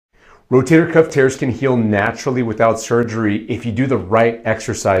Rotator cuff tears can heal naturally without surgery if you do the right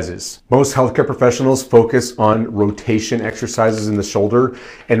exercises. Most healthcare professionals focus on rotation exercises in the shoulder,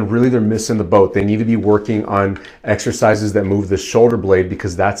 and really they're missing the boat. They need to be working on exercises that move the shoulder blade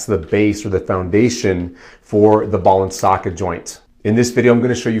because that's the base or the foundation for the ball and socket joint. In this video, I'm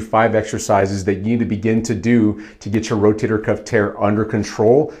going to show you 5 exercises that you need to begin to do to get your rotator cuff tear under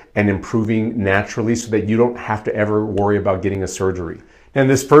control and improving naturally so that you don't have to ever worry about getting a surgery. And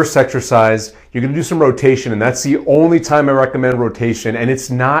this first exercise, you're going to do some rotation, and that's the only time I recommend rotation, and it's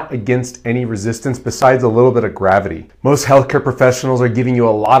not against any resistance besides a little bit of gravity. Most healthcare professionals are giving you a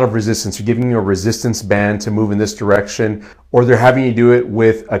lot of resistance. They're giving you a resistance band to move in this direction, or they're having you do it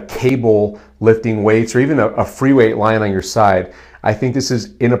with a cable lifting weights or even a free weight lying on your side. I think this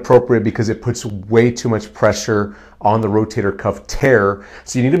is inappropriate because it puts way too much pressure on the rotator cuff tear.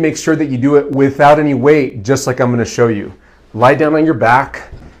 So you need to make sure that you do it without any weight, just like I'm going to show you. Lie down on your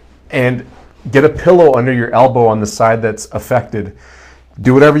back and get a pillow under your elbow on the side that's affected.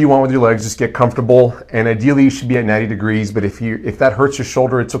 Do whatever you want with your legs, just get comfortable, and ideally you should be at 90 degrees, but if that hurts your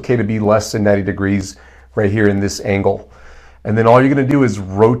shoulder, it's okay to be less than 90 degrees right here in this angle. And then all you're going to do is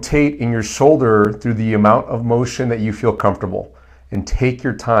rotate in your shoulder through the amount of motion that you feel comfortable, and take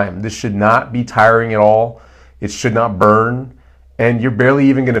your time. This should not be tiring at all. It should not burn, and you're barely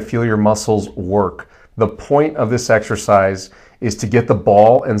even going to feel your muscles work. The point of this exercise is to get the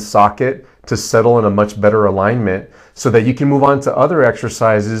ball and socket to settle in a much better alignment so that you can move on to other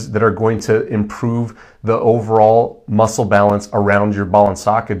exercises that are going to improve the overall muscle balance around your ball and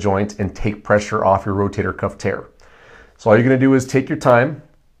socket joint and take pressure off your rotator cuff tear. So all you're going to do is take your time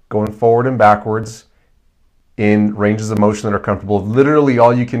going forward and backwards in ranges of motion that are comfortable. Literally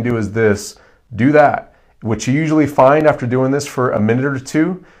all you can do is this, do that. What you usually find after doing this for a minute or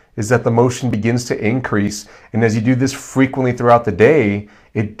two is that the motion begins to increase, and as you do this frequently throughout the day,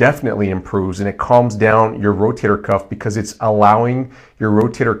 it definitely improves and it calms down your rotator cuff because it's allowing your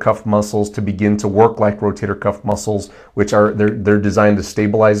rotator cuff muscles to begin to work like rotator cuff muscles, which are they're designed to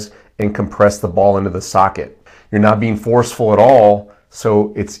stabilize and compress the ball into the socket. You're not being forceful at all,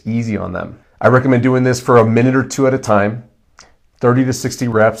 so it's easy on them. I recommend doing this for a minute or two at a time. 30 to 60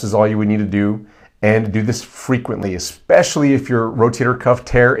 reps is all you would need to do. And do this frequently, especially if your rotator cuff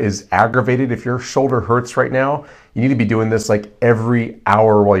tear is aggravated. If your shoulder hurts right now, you need to be doing this like every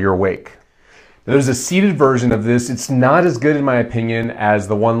hour while you're awake. There's a seated version of this. It's not as good in my opinion as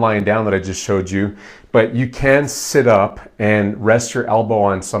the one lying down that I just showed you, but you can sit up and rest your elbow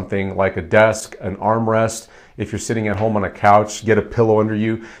on something like a desk, an armrest. If you're sitting at home on a couch, get a pillow under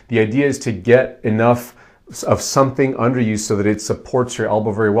you. The idea is to get enough of something under you so that it supports your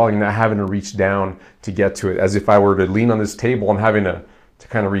elbow very well. You're not having to reach down to get to it. As if I were to lean on this table, I'm having to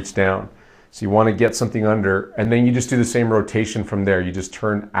kind of reach down. So you want to get something under, and then you just do the same rotation from there. You just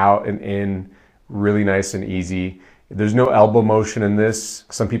turn out and in, really nice and easy. There's no elbow motion in this.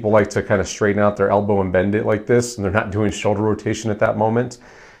 Some people like to kind of straighten out their elbow and bend it like this, and they're not doing shoulder rotation at that moment.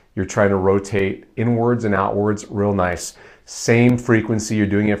 You're trying to rotate inwards and outwards, real nice. Same frequency, you're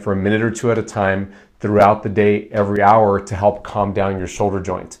doing it for a minute or two at a time throughout the day, every hour, to help calm down your shoulder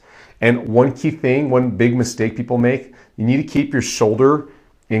joint. And one key thing, one big mistake people make, you need to keep your shoulder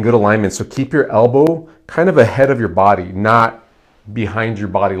in good alignment. So keep your elbow kind of ahead of your body, not behind your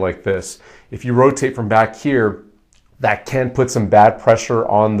body like this. If you rotate from back here, that can put some bad pressure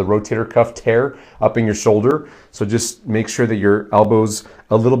on the rotator cuff tear up in your shoulder. So just make sure that your elbow's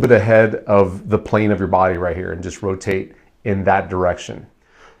a little bit ahead of the plane of your body right here, and just rotate in that direction.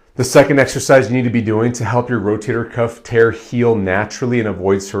 The second exercise you need to be doing to help your rotator cuff tear heal naturally and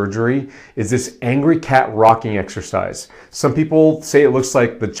avoid surgery is this angry cat rocking exercise. Some people say it looks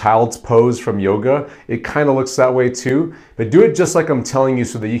like the child's pose from yoga. It kind of looks that way too, but do it just like I'm telling you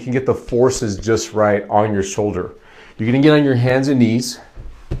so that you can get the forces just right on your shoulder. You're going to get on your hands and knees,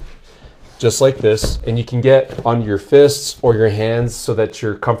 just like this, and you can get on your fists or your hands so that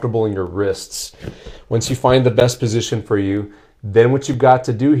you're comfortable in your wrists. Once you find the best position for you, then what you've got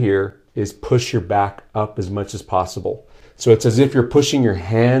to do here is push your back up as much as possible. So it's as if you're pushing your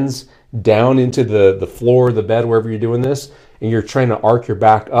hands down into the floor, the bed, wherever you're doing this, and you're trying to arc your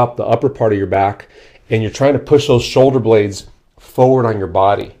back up, the upper part of your back, and you're trying to push those shoulder blades forward on your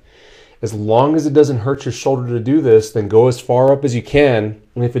body. As long as it doesn't hurt your shoulder to do this, then go as far up as you can.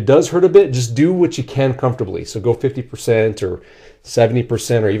 And if it does hurt a bit, just do what you can comfortably. So go 50% or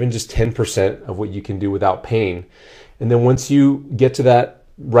 70% or even just 10% of what you can do without pain. And then once you get to that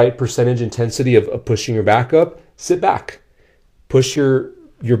right percentage intensity of pushing your back up, sit back. Push your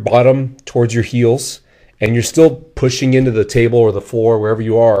bottom towards your heels, and you're still pushing into the table or the floor, wherever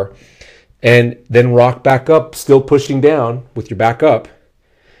you are. And then rock back up, still pushing down with your back up.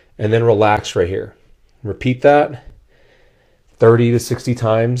 and then relax right here. Repeat that 30 to 60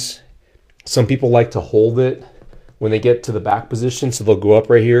 times. Some people like to hold it when they get to the back position, so they'll go up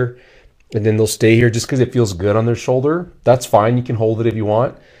right here and then they'll stay here just because it feels good on their shoulder. That's fine, you can hold it if you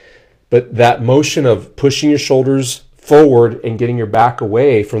want. But that motion of pushing your shoulders forward and getting your back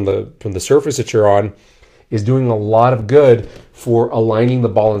away from the surface that you're on is doing a lot of good for aligning the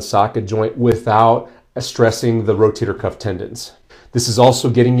ball and socket joint without stressing the rotator cuff tendons. This is also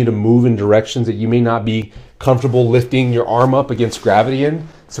getting you to move in directions that you may not be comfortable lifting your arm up against gravity in.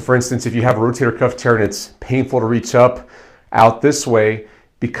 So for instance, if you have a rotator cuff tear and it's painful to reach up out this way,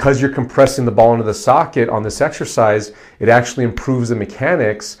 because you're compressing the ball into the socket on this exercise, it actually improves the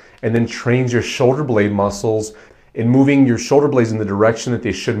mechanics and then trains your shoulder blade muscles in moving your shoulder blades in the direction that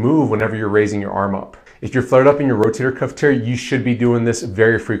they should move whenever you're raising your arm up. If you're flared up in your rotator cuff tear, you should be doing this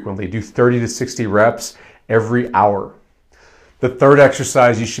very frequently. Do 30 to 60 reps every hour. The third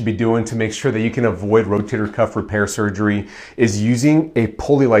exercise you should be doing to make sure that you can avoid rotator cuff repair surgery is using a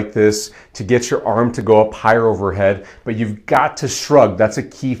pulley like this to get your arm to go up higher overhead, but you've got to shrug. That's a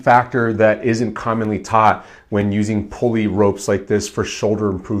key factor that isn't commonly taught when using pulley ropes like this for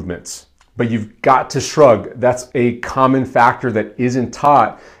shoulder improvements. But you've got to shrug. That's a common factor that isn't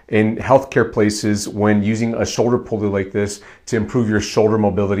taught in healthcare places when using a shoulder pulley like this to improve your shoulder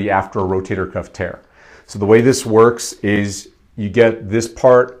mobility after a rotator cuff tear. So the way this works is you get this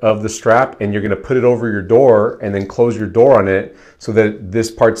part of the strap and you're going to put it over your door and then close your door on it so that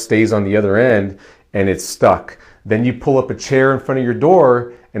this part stays on the other end and it's stuck. Then you pull up a chair in front of your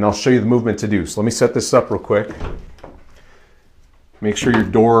door and I'll show you the movement to do. So let me set this up real quick. Make sure your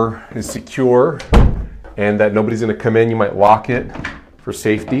door is secure and that nobody's going to come in. You might lock it for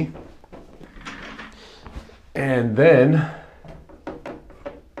safety. And then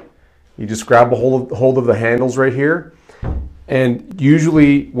you just grab a hold of the handles right here. And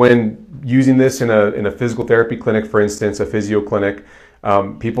usually when using this in a physical therapy clinic, for instance, a physio clinic,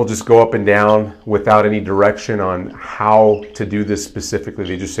 people just go up and down without any direction on how to do this specifically.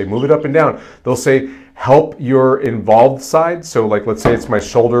 They just say, move it up and down. They'll say, help your involved side. So like, let's say it's my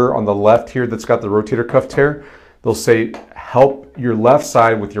shoulder on the left here that's got the rotator cuff tear. They'll say, help your left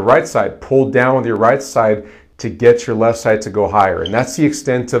side with your right side. Pull down with your right side to get your left side to go higher. And that's the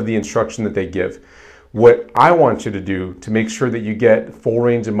extent of the instruction that they give. What I want you to do to make sure that you get full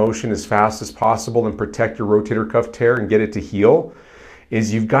range of motion as fast as possible and protect your rotator cuff tear and get it to heal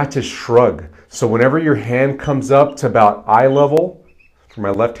is you've got to shrug. So whenever your hand comes up to about eye level, for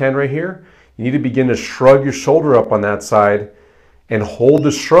my left hand right here, you need to begin to shrug your shoulder up on that side and hold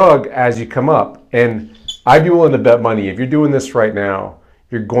the shrug as you come up. And I'd be willing to bet money, if you're doing this right now,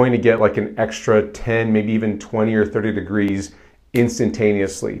 you're going to get like an extra 10, maybe even 20 or 30 degrees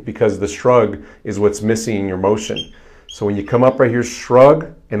instantaneously, because the shrug is what's missing in your motion. So when you come up right here,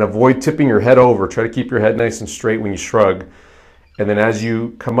 shrug and avoid tipping your head over. Try to keep your head nice and straight when you shrug. And then as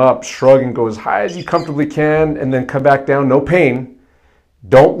you come up, shrug and go as high as you comfortably can and then come back down, no pain.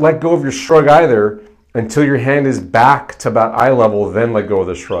 Don't let go of your shrug either until your hand is back to about eye level, then let go of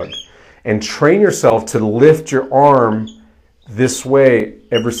the shrug. And train yourself to lift your arm this way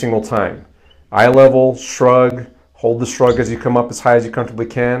every single time. Eye level, shrug. Hold the shrug as you come up as high as you comfortably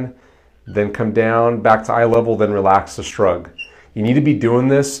can, then come down, back to eye level, then relax the shrug. You need to be doing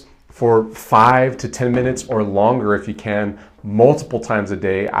this for 5 to 10 minutes or longer if you can, multiple times a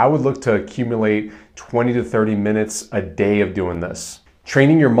day. I would look to accumulate 20 to 30 minutes a day of doing this.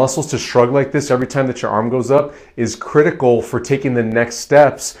 Training your muscles to shrug like this every time that your arm goes up is critical for taking the next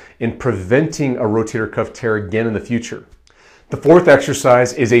steps in preventing a rotator cuff tear again in the future. The fourth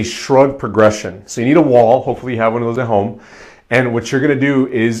exercise is a shrug progression. So you need a wall, hopefully you have one of those at home. And what you're gonna do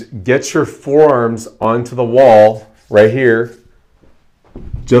is get your forearms onto the wall right here,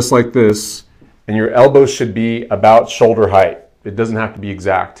 just like this, and your elbows should be about shoulder height. It doesn't have to be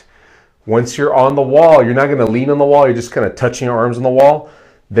exact. Once you're on the wall, you're not gonna lean on the wall, you're just kind of touching your arms on the wall.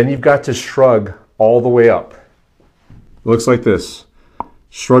 Then you've got to shrug all the way up. It looks like this.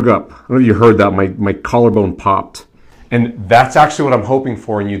 Shrug up. I don't know if you heard that, my collarbone popped. And that's actually what I'm hoping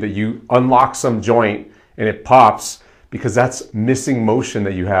for in you, that you unlock some joint and it pops, because that's missing motion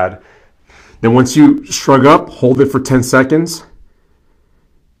that you had. Then once you shrug up, hold it for 10 seconds,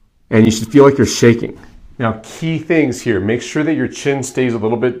 and you should feel like you're shaking. Now, key things here, make sure that your chin stays a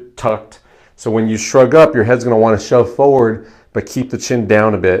little bit tucked. So when you shrug up, your head's gonna wanna shove forward, but keep the chin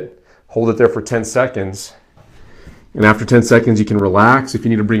down a bit. Hold it there for 10 seconds. And after 10 seconds, you can relax. If you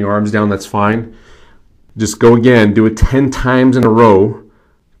need to bring your arms down, that's fine. Just go again, do it 10 times in a row,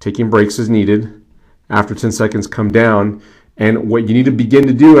 taking breaks as needed. After 10 seconds, come down. And what you need to begin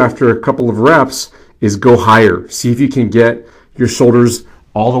to do after a couple of reps is go higher. See if you can get your shoulders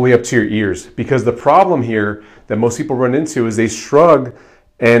all the way up to your ears. Because the problem here that most people run into is they shrug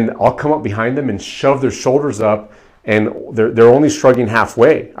and I'll come up behind them and shove their shoulders up, and they're only shrugging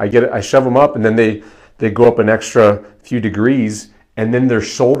halfway. I shove them up and then they go up an extra few degrees, and then their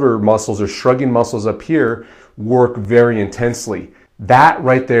shoulder muscles or shrugging muscles up here work very intensely. That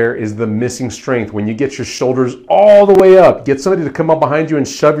right there is the missing strength. When you get your shoulders all the way up, get somebody to come up behind you and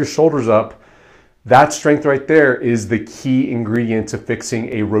shove your shoulders up, that strength right there is the key ingredient to fixing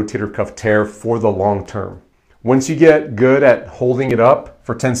a rotator cuff tear for the long term. Once you get good at holding it up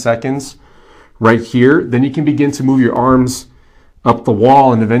for 10 seconds right here, then you can begin to move your arms up the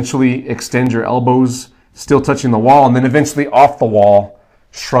wall and eventually extend your elbows, still touching the wall, and then eventually off the wall,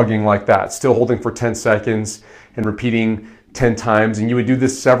 shrugging like that, still holding for 10 seconds and repeating 10 times. And you would do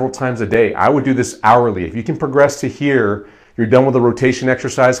this several times a day. I would do this hourly. If you can progress to here, you're done with the rotation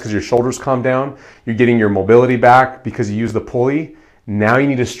exercise because your shoulders calm down. You're getting your mobility back because you use the pulley. Now you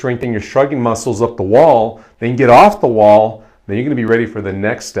need to strengthen your shrugging muscles up the wall, then get off the wall, then you're going to be ready for the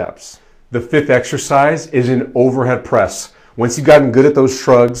next steps. The fifth exercise is an overhead press. Once you've gotten good at those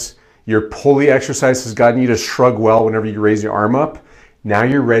shrugs, your pulley exercise has gotten you to shrug well whenever you raise your arm up. Now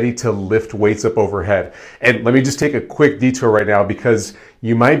you're ready to lift weights up overhead. And let me just take a quick detour right now, because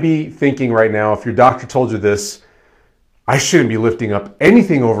you might be thinking right now, if your doctor told you this, I shouldn't be lifting up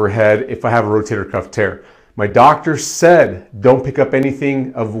anything overhead if I have a rotator cuff tear. My doctor said, don't pick up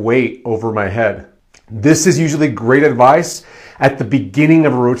anything of weight over my head. This is usually great advice at the beginning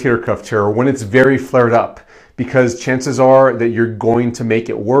of a rotator cuff tear, or when it's very flared up, because chances are that you're going to make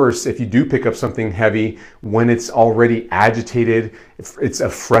it worse if you do pick up something heavy when it's already agitated, if it's a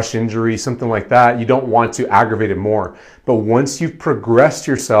fresh injury, something like that. You don't want to aggravate it more. But once you've progressed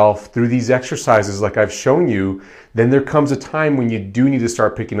yourself through these exercises like I've shown you, then there comes a time when you do need to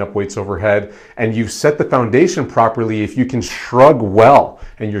start picking up weights overhead, and you've set the foundation properly if you can shrug well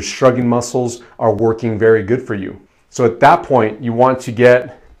and your shrugging muscles are working very good for you. So at that point, you want to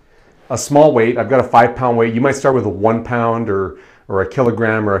get a small weight. I've got a 5-pound weight. You might start with a 1 pound or a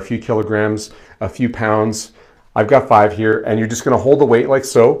kilogram or a few kilograms, a few pounds. I've got 5 here, and you're just going to hold the weight like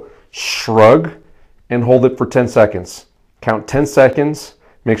so, shrug, and hold it for 10 seconds. Count 10 seconds.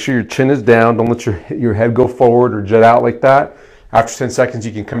 Make sure your chin is down. Don't let your head go forward or jet out like that. After 10 seconds,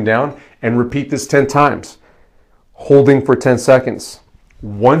 you can come down and repeat this 10 times, holding for 10 seconds.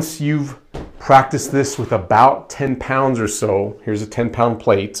 Once you've practiced this with about 10 pounds or so, here's a 10-pound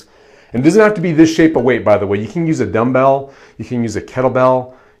plate. And it doesn't have to be this shape of weight, by the way. You can use a dumbbell, you can use a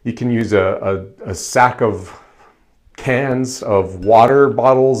kettlebell, you can use a sack of cans of water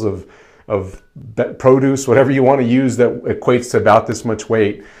bottles, of produce, whatever you want to use that equates to about this much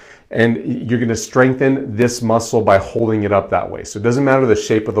weight. And you're going to strengthen this muscle by holding it up that way. So it doesn't matter the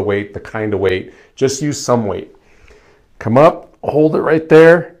shape of the weight, the kind of weight, just use some weight. Come up, hold it right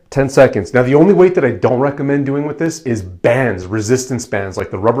there, 10 seconds. Now, the only weight that I don't recommend doing with this is bands, resistance bands, like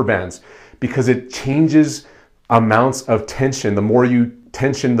the rubber bands, because it changes amounts of tension. The more you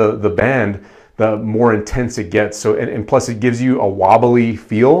tension the band, the more intense it gets. So, and plus it gives you a wobbly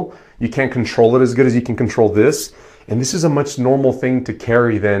feel. You can't control it as good as you can control this. And this is a much normal thing to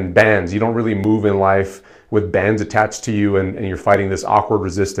carry than bands. You don't really move in life with bands attached to you and you're fighting this awkward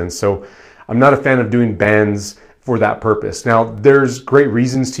resistance. So I'm not a fan of doing bands for that purpose. Now, there's great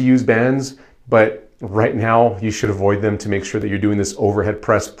reasons to use bands, but right now you should avoid them to make sure that you're doing this overhead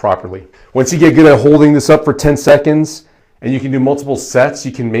press properly. Once you get good at holding this up for 10 seconds and you can do multiple sets,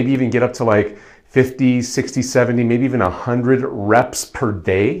 you can maybe even get up to like 50, 60, 70, maybe even 100 reps per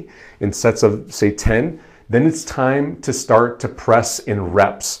day in sets of say 10, then it's time to start to press in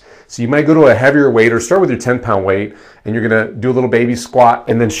reps. So you might go to a heavier weight or start with your 10-pound weight and you're gonna do a little baby squat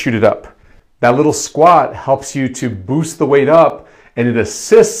and then shoot it up. That little squat helps you to boost the weight up and it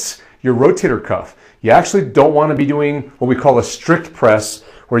assists your rotator cuff. You actually don't want to be doing what we call a strict press,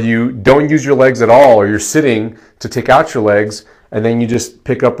 where you don't use your legs at all, or you're sitting to take out your legs and then you just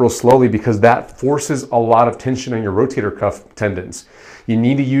pick up real slowly, because that forces a lot of tension on your rotator cuff tendons. You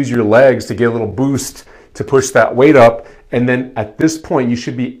need to use your legs to get a little boost to push that weight up. And then at this point, you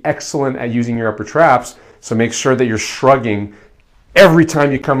should be excellent at using your upper traps. So make sure that you're shrugging every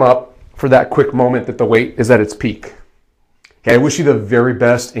time you come up for that quick moment that the weight is at its peak. Okay, I wish you the very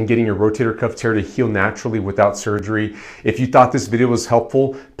best in getting your rotator cuff tear to heal naturally without surgery. If you thought this video was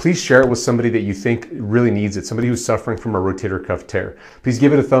helpful, please share it with somebody that you think really needs it, somebody who's suffering from a rotator cuff tear. Please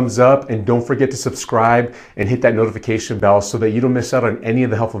give it a thumbs up and don't forget to subscribe and hit that notification bell so that you don't miss out on any of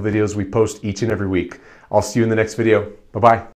the helpful videos we post each and every week. I'll see you in the next video. Bye-bye.